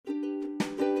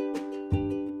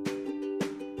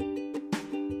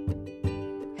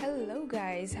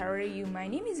guys, how are you? My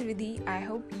name is Vidhi. I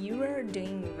hope you are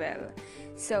doing well.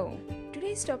 So,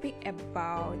 today's topic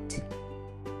about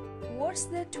what's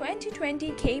the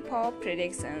 2020 K-pop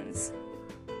predictions.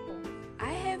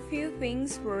 I have few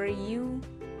things for you.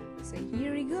 So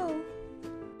here we go.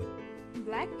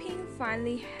 Blackpink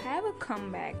finally have a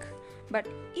comeback, but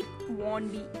it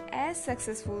won't be as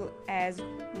successful as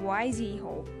YG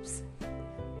hopes.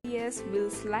 BTS will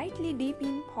slightly dip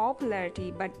in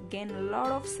popularity but gain a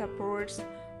lot of supports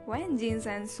when Jin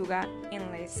and Suga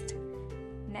enlist.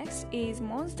 Next is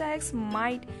Monsta X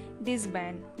might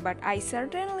disband, but I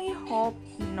certainly hope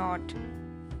not.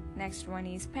 Next one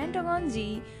is Pentagon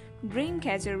G.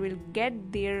 Dreamcatcher will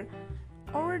get their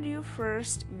overdue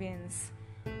first wins.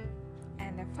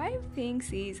 And the 5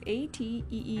 things is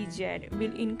ATEEZ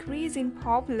will increase in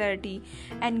popularity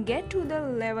and get to the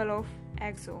level of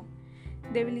EXO.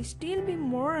 They will still be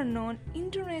more unknown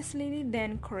internationally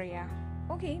than Korea.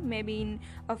 Okay, maybe in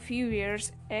a few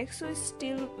years, EXO is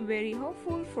still very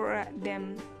hopeful for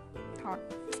them.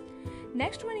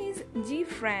 Next one is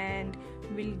G-Friend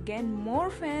will gain more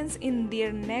fans in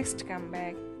their next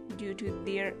comeback due to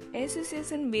their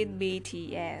association with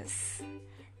BTS.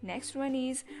 Next one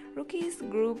is Rookies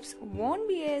groups won't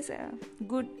be as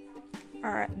good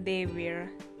as they were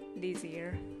this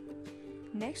year.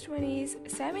 Next one is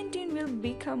 17 will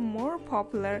become more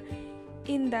popular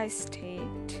in the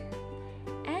state.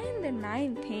 And the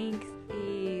 9th thing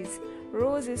is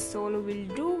Rose's solo will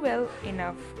do well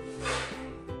enough,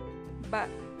 but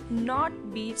not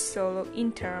beat solo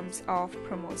in terms of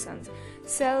promotions,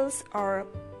 sales or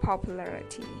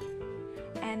popularity.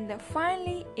 And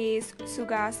finally is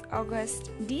Suga's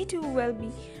August D2 will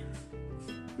be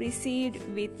received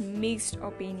with mixed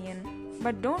opinion,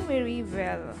 but don't worry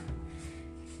well.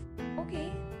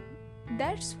 Okay,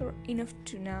 that's enough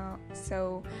to know.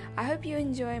 So I hope you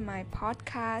enjoy my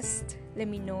podcast. Let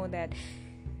me know that.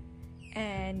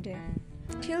 And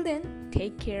till then,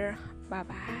 take care. Bye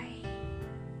bye.